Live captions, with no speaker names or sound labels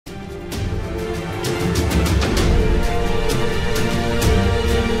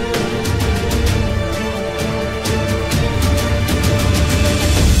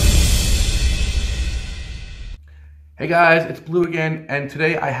guys, it's Blue again, and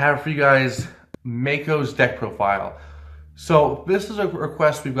today I have for you guys Mako's deck profile. So this is a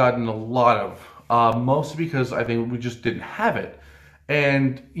request we've gotten a lot of, mostly because I think we just didn't have it.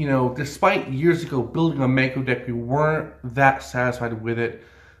 And, you know, despite years ago building a Mako deck, we weren't that satisfied with it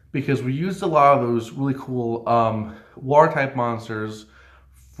because we used a lot of those really cool water-type monsters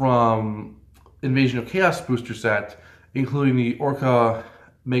from Invasion of Chaos booster set, including the Orca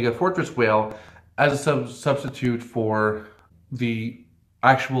Mega Fortress Whale, as a substitute for the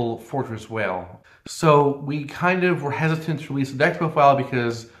actual Fortress Whale. So we kind of were hesitant to release the deck profile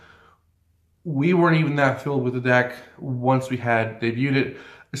because we weren't even that thrilled with the deck once we had debuted it,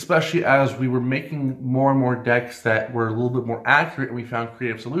 especially as we were making more and more decks that were a little bit more accurate and we found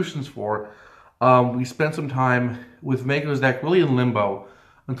creative solutions for. We spent some time with Mako's deck really in limbo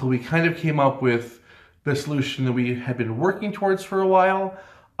until we kind of came up with the solution that we had been working towards for a while.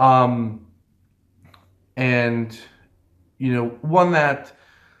 And, you know, one that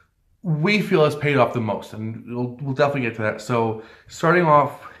we feel has paid off the most, and we'll definitely get to that. So starting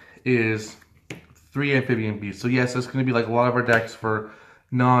off is 3 amphibian beasts. So yes, it's going to be like a lot of our decks for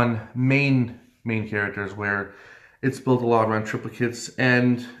non-main characters, where it's built a lot around triplicates,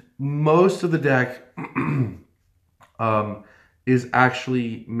 and most of the deck is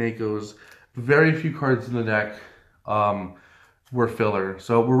actually Mako's. Very few cards in the deck were filler.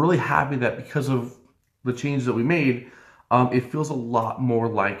 So we're really happy that because of the changes that we made, it feels a lot more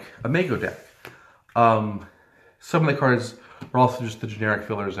like a Mako deck. Some of the cards are also just the generic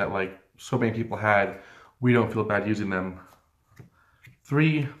fillers that like so many people had. We don't feel bad using them.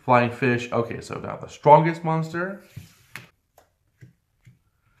 3 flying fish. Okay, so now the strongest monster.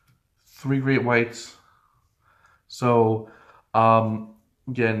 3 great whites. So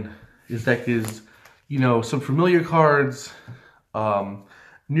again, his deck is, you know, some familiar cards,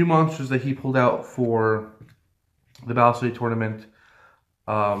 new monsters that he pulled out for the Battle City tournament.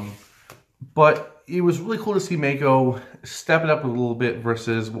 But it was really cool to see Mako step it up a little bit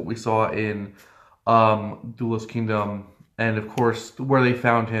versus what we saw in Duelist Kingdom. And of course, where they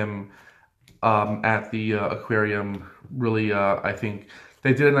found him at the aquarium, really, I think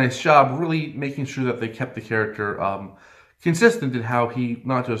they did a nice job really making sure that they kept the character consistent in how he,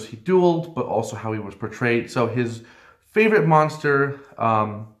 not just he dueled, but also how he was portrayed. So his favorite monster,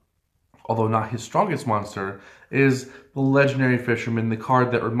 although not his strongest monster, is the Legendary Fisherman, the card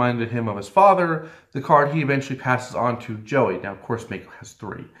that reminded him of his father, the card he eventually passes on to Joey. Now, of course, Mako has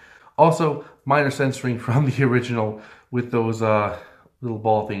 3. Also, minor censoring from the original with those little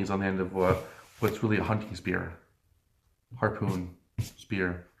ball things on the end of what's really a hunting spear. Harpoon,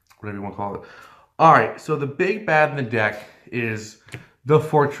 spear, whatever you want to call it. Alright, so the big bad in the deck is the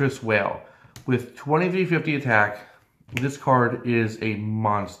Fortress Whale. With 2350 attack, this card is a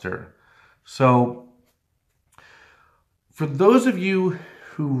monster. So, for those of you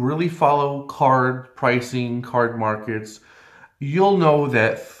who really follow card pricing, card markets, you'll know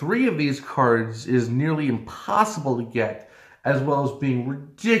that 3 of these cards is nearly impossible to get, as well as being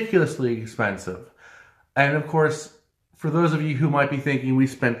ridiculously expensive. And of course, for those of you who might be thinking we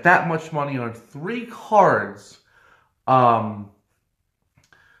spent that much money on 3 cards when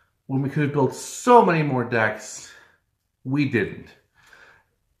we could have built so many more decks, we didn't.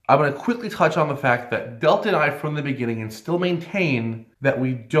 I'm going to quickly touch on the fact that Delta and I from the beginning and still maintain that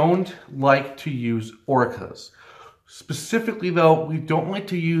we don't like to use Orcas. Specifically though, we don't like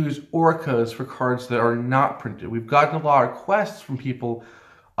to use Orcas for cards that are not printed. We've gotten a lot of requests from people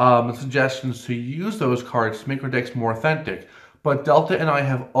and suggestions to use those cards to make our decks more authentic. But Delta and I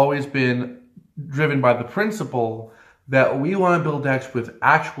have always been driven by the principle that we want to build decks with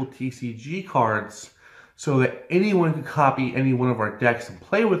actual TCG cards so that anyone can copy any one of our decks and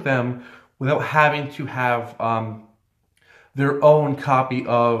play with them without having to have their own copy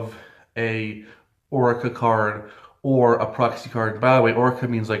of a Orca card or a proxy card. By the way, Orca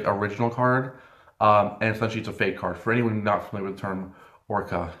means like original card, and essentially it's a fake card. For anyone not familiar with the term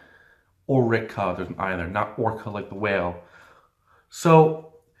Orca, Orica, there's an I there, not Orca like the whale.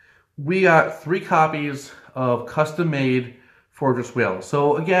 So we got 3 copies of custom-made Fortress Whale.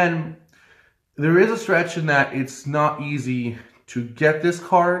 So again, there is a stretch in that it's not easy to get this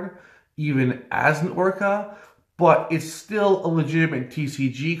card, even as an Orca, but it's still a legitimate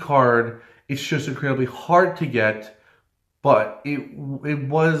TCG card. It's just incredibly hard to get, but it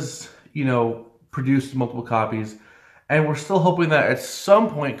was, you know, produced in multiple copies. And we're still hoping that at some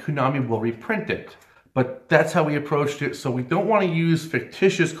point Konami will reprint it. But that's how we approached it. So we don't want to use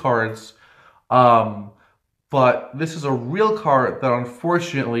fictitious cards. But this is a real card that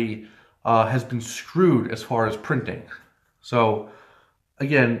unfortunately has been screwed as far as printing. So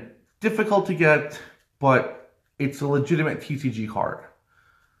again, difficult to get, but it's a legitimate TCG card.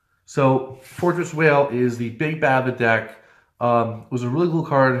 So Fortress Whale is the big bad of the deck. Was a really cool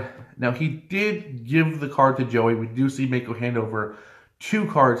card. Now he did give the card to Joey. We do see Mako hand over 2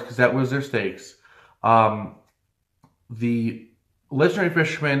 cards because that was their stakes. The Legendary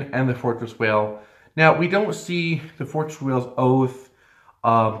Fisherman and the Fortress Whale. Now we don't see the Fortress Whale's Oath.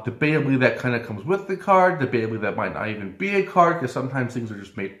 Debatably that kind of comes with the card. Debatably that might not even be a card because sometimes things are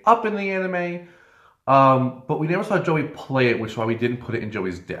just made up in the anime. But we never saw Joey play it, which is why we didn't put it in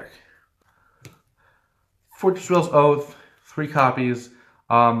Joey's deck. Fortress Whale's Oath, 3 copies.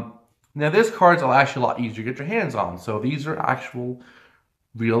 Now this card's actually a lot easier to get your hands on. So these are actual,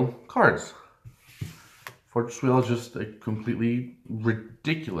 real cards. Fortress Whale is just a completely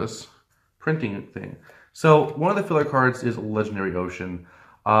ridiculous printing thing. So one of the filler cards is Legendary Ocean.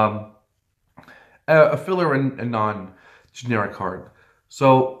 A filler and a non-generic card.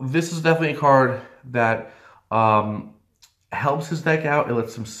 So this is definitely a card that helps his deck out. It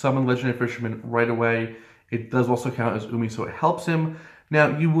lets him summon Legendary Fisherman right away. It does also count as Umi, so it helps him.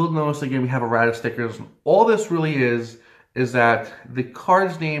 Now, you will notice, again, we have a rat of stickers. All this really is that the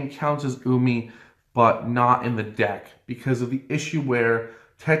card's name counts as Umi, but not in the deck because of the issue where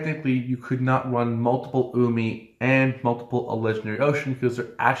technically you could not run multiple Umi and multiple Legendary Ocean because they're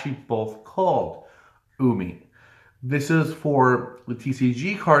actually both called Umi. This is for the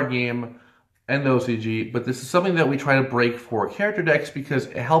TCG card game and the OCG, but this is something that we try to break for character decks because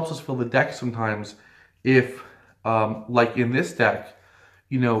it helps us fill the deck sometimes if, like in this deck,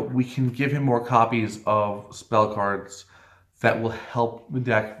 you know, we can give him more copies of spell cards that will help the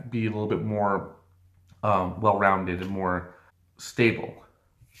deck be a little bit more well-rounded and more stable.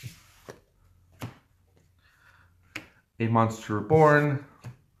 A Monster Reborn,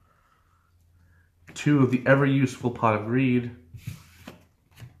 2 of the ever-useful Pot of Greed,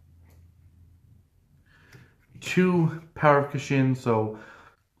 2 Power of Kashin, so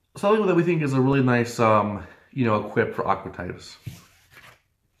something that we think is a really nice, you know, equip for Aqua types.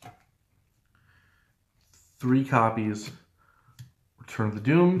 3 copies, Return of the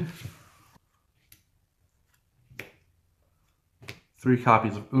Doomed, 3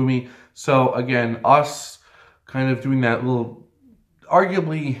 copies of Umi. So again, us kind of doing that little,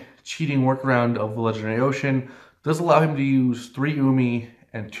 arguably cheating workaround of the Legendary Ocean does allow him to use 3 Umi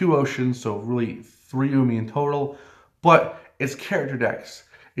and 2 Oceans, so really 3 Umi in total, but it's character decks.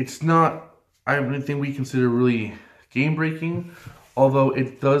 It's not, I don't think we consider really game-breaking, although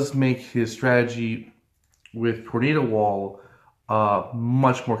it does make his strategy with Tornado Wall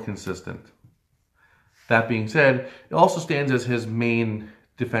much more consistent. That being said, it also stands as his main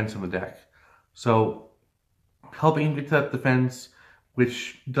defense in the deck. So helping him get to that defense,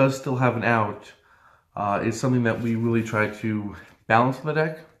 which does still have an out, is something that we really try to balance in the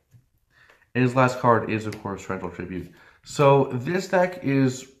deck. And his last card is, of course, Torrential Tribute. So this deck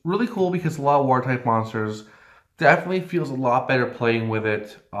is really cool because a lot of war-type monsters. Definitely feels a lot better playing with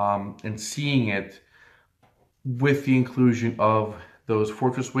it and seeing it with the inclusion of those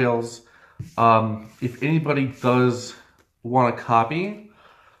Fortress Whales. If anybody does want a copy,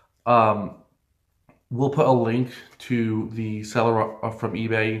 we'll put a link to the seller from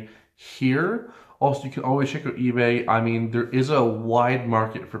eBay here. Also, you can always check out eBay. I mean, there is a wide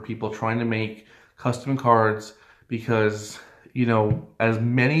market for people trying to make custom cards because, you know, as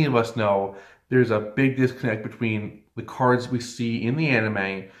many of us know, there's a big disconnect between the cards we see in the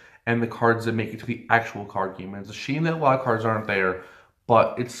anime and the cards that make it to the actual card game. And it's a shame that a lot of cards aren't there,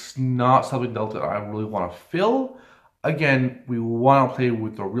 but it's not something that I really want to fill. Again, we want to play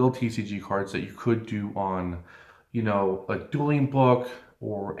with the real TCG cards that you could do on, you know, a dueling book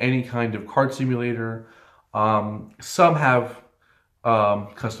or any kind of card simulator. Some have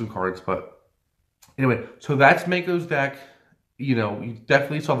custom cards, but anyway, so that's Mako's deck. You know, you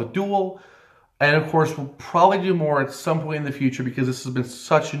definitely saw the duel. And of course, we'll probably do more at some point in the future because this has been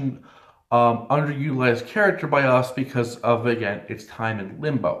such an underutilized character by us because of, again, its time in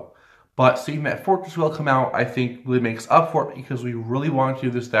limbo. But seeing that Fortress Whale come out, I think really makes up for it because we really wanted to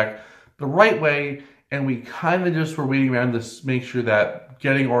do this deck the right way, and we kind of just were waiting around to make sure that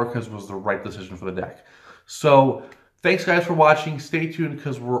getting Orcas was the right decision for the deck. So thanks guys for watching. Stay tuned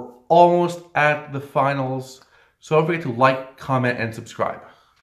because we're almost at the finals. So don't forget to like, comment, and subscribe.